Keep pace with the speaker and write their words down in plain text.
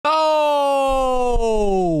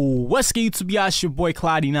What's good, YouTube? Y'all, it's your boy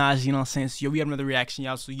Clouty Naz, you know what I'm saying? So, yo, we have another reaction,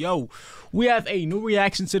 y'all. So, yo, we have a new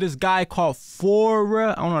reaction to this guy called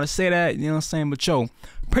Pharaoh. I don't know how to say that, you know what I'm saying? But, yo,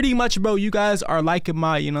 pretty much, bro, you guys are liking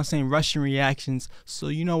my, you know what I'm saying, Russian reactions. So,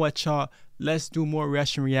 you know what, y'all? Let's do more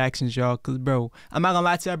Russian reactions, y'all. Because, bro, I'm not gonna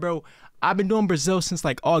lie to you, bro. I've been doing Brazil since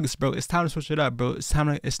like August, bro. It's time to switch it up, bro. It's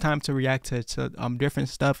time to react to different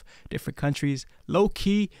stuff, different countries. Low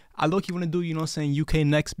key, I low key want to do, you know what I'm saying, UK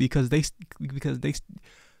next because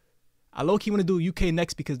I low key want to do UK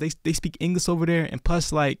next because they speak English over there, and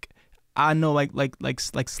plus like I know like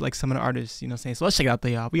some of the artists, you know what I'm saying. So let's check it out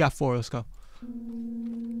there, y'all. We got 4. Let's go.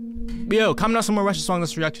 Yo, comment out some more Russian songs.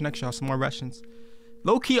 Let's react to next, y'all. Some more Russians.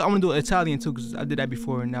 Low key, I'm gonna do Italian too because I did that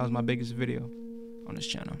before and that was my biggest video on this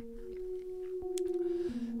channel.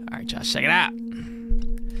 All right, y'all, check it out.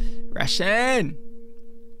 Russian.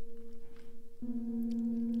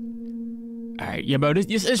 All right, yeah, bro,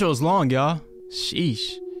 this intro is long, y'all.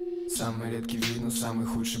 Sheesh. Самый редкий вид, но самый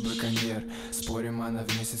худший браконьер. Спорим, она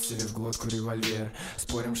в месяц или в глотку револьвер.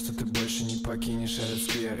 Спорим, что ты больше не покинешь этот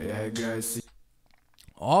сквер. Я играю с...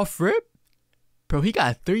 Off rip? Bro, he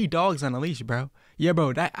got 3 dogs on a leash, bro. Yeah,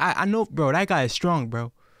 bro, that I know, bro, that guy is strong,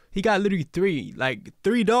 bro. He got literally 3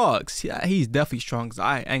 dogs. Yeah, he's definitely strong, cause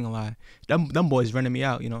I ain't gonna lie. Them boys running me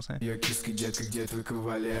out, you know what I'm saying? Я киска, детка, где твой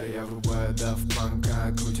кавалер? Я врубаю дав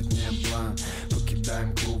планка, крутит мне план.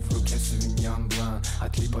 Покидаем клуб, в руке савиньон блан.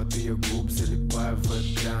 Отлип от ее губ, залипаю в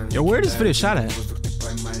экран. Yo, where this video shot at? Воздух, ты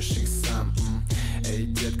поймаешь их сам. Эй,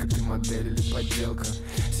 детка, ты модель или подделка?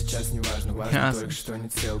 Сейчас не важно, важно только что не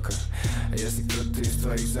целка. А если кто-то из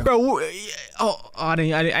твоих захочет... Bro, I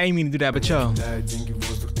didn't mean to do that, but yo. Деньги в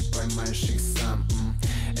воздух, ты поймаешь их сам.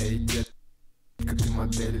 Эй, детка, ты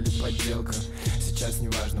модель или подделка? Сейчас не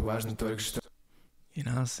важно, важно только что... You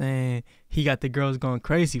know what I'm saying? He got the girls going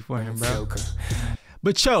crazy for him, bro.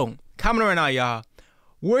 But yo, comment right now, y'all.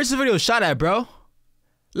 Where's the video shot at, bro?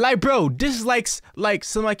 Like, bro, this is like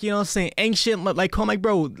some, like, you know what I'm saying, ancient, like, home, like,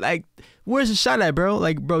 bro, like, where's the shot at, bro?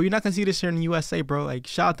 Like, bro, you're not gonna see this here in the USA, bro. Like,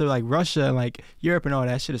 shout out to, like, Russia and, like, Europe and all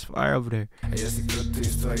that shit is fire over there.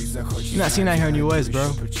 You're not seeing that here in the US,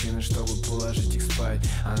 bro.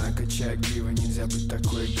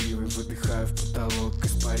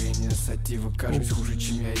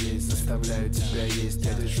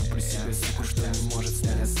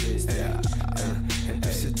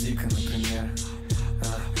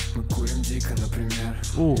 Мы курим дико, например.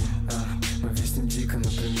 Мы виснем дико,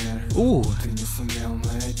 например. Ты не сумел,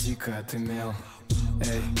 но я дико отымел.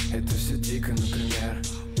 Эй, это все дико, например.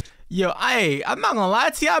 Yo, I'm not gonna lie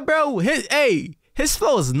to y'all, bro. His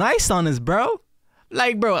flow is nice on this, bro.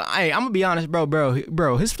 Like, bro, I'm gonna be honest,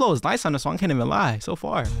 bro, his flow is nice on this song. I can't even lie so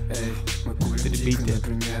far. Эй, мы курим дико,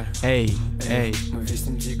 например. Hey. Мы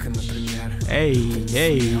виснем дико, например. Hey.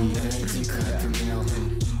 Дико отымел.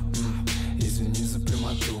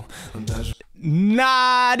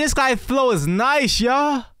 Nah, this guy's flow is nice,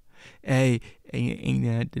 y'all. Hey, ain't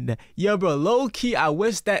that. Yo, bro, low key, I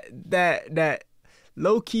wish that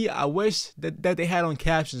they had on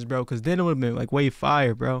captions, bro, cause then it would have been like way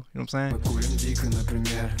fire, bro. You know what I'm saying?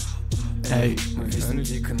 Hey,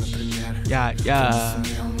 yeah. You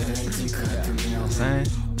know what I'm saying?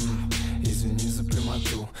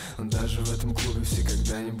 Даже в этом клубе все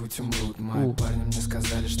когда-нибудь умрут. Мои парни мне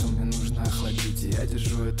сказали, что мне нужно охладить. И я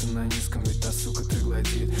держу это на низком, ведь та сука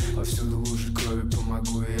троглодит. Повсюду лужи крови,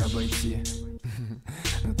 помогу ей обойти.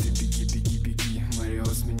 Но ты беги,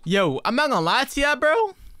 Мариос меня... Yo, I'm not gonna lie to y'all,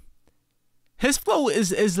 bro. His flow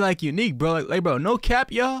is like unique, bro. Like, bro, no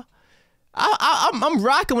cap, y'all. I'm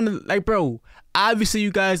rocking with it. Like, bro, obviously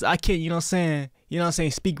you guys, I can't, you know what I'm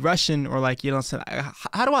saying, speak Russian, or like, you know what I'm saying,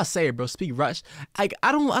 how do I say it, bro? Speak Rush. Like,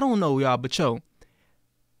 I don't know, y'all, but yo,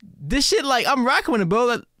 this shit, like, I'm rocking with it,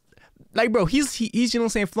 bro. Like, bro, he's you know what I'm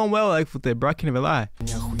saying, flowing well, like, with it, bro. I can't even lie.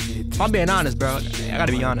 If I'm being honest, bro, I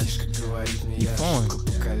gotta be honest. He's flowing.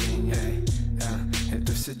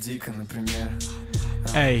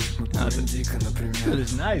 Hey, that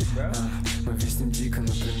is nice, bro.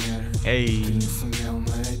 Hey.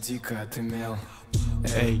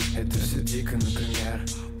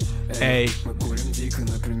 Hey,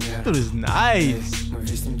 dude is nice.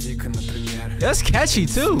 That's catchy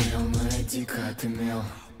too.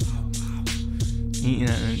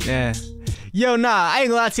 Yeah. Yo, nah, I ain't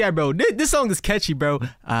gonna lie to you, bro. This song is catchy, bro.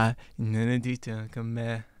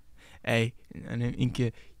 Hey,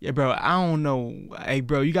 yeah, bro. I don't know. Hey,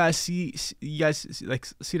 bro, you guys see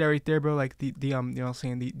that right there, bro? Like the you know what I'm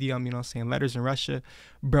saying, the you know what I'm saying, letters in Russia,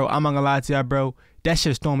 bro. I'm not gonna lie to y'all, bro. That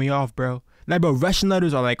shit's throwing me off, bro. Like, bro, Russian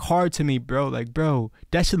letters are like hard to me, bro. Like, bro,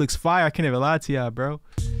 that shit looks fire. I can't even lie to y'all, bro.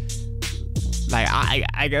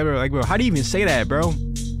 Like, bro, how do you even say that, bro?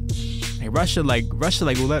 Hey, Russia, like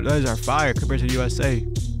letters are fire compared to the USA.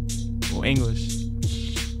 Or English.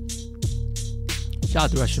 Shout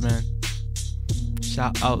out to Russia, man.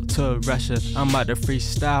 Shout out to Russia. I'm about to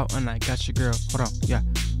freestyle and I got your girl. Hold on, yeah.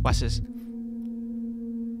 Watch this.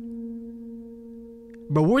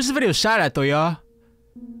 Bro, where's the video shot at though, y'all?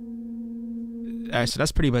 Alright, so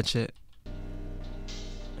that's pretty much it.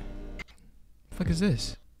 The fuck is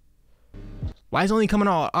this? Why is it only coming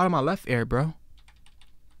out of my left ear, bro?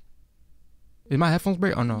 Is my headphones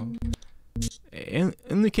break? Oh no. It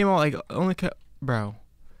only came out like bro.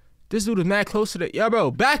 This dude is mad close to the bro.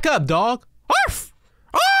 Back up, dog. Arf!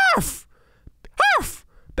 Arf! Arf!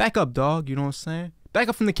 Back up, dog. You know what I'm saying? Back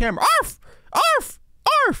up from the camera. Arf! Arf!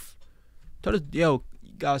 Arf! Tell this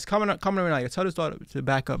guys, comment right now. Tell this dog to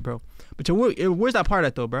back up, bro. But where's that part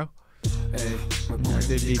at though, bro?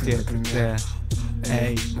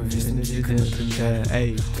 Hey,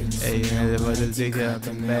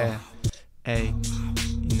 Hey,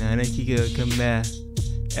 nada fica comer.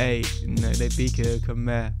 Hey, nada fica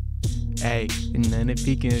comer. Hey, nada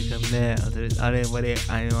fica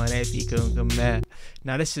comer.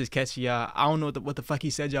 Now this is catchy, y'all. I don't know what the fuck he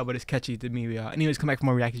said, y'all, but it's catchy to me, y'all. Anyways, come back for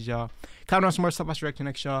more reactions, y'all. Comment on some more stuff I should react to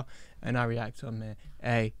next, y'all, and I'll react to them, man.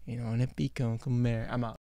 Hey, nada fica comer. I'm out.